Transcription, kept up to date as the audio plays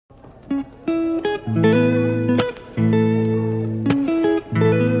I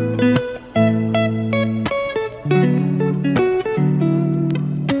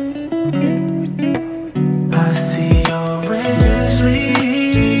see orange leaves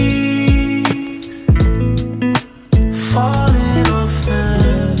falling off the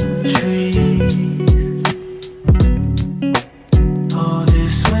trees. Oh,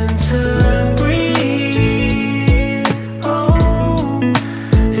 this winter breeze, oh,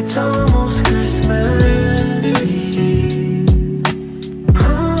 it's almost Christmas Eve.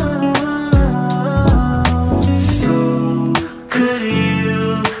 Oh, so could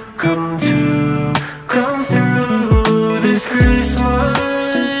you come through this Christmas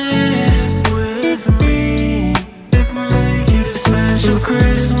with me? Make it a special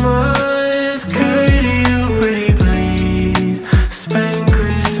Christmas. Could you pretty please spend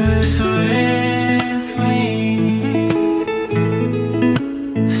Christmas with me?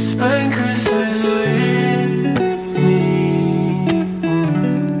 Spend Christmas with me.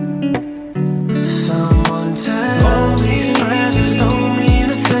 Someone tell all these presents don't mean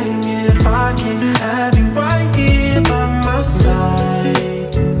a thing if I can't have you right here by my side.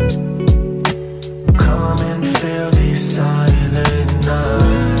 Come and fill these silent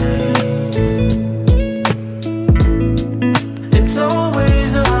nights. It's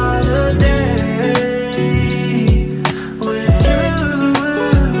always a holiday with you.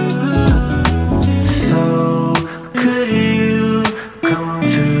 So could you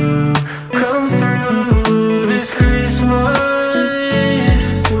come through this Christmas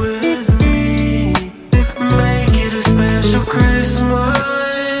with me? Make it a special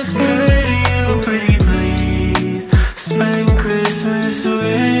Christmas. Could you pretty please spend Christmas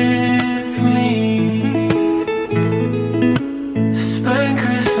with me? Spend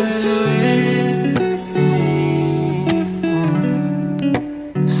Christmas with me.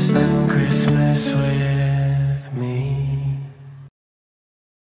 Spend Christmas with me.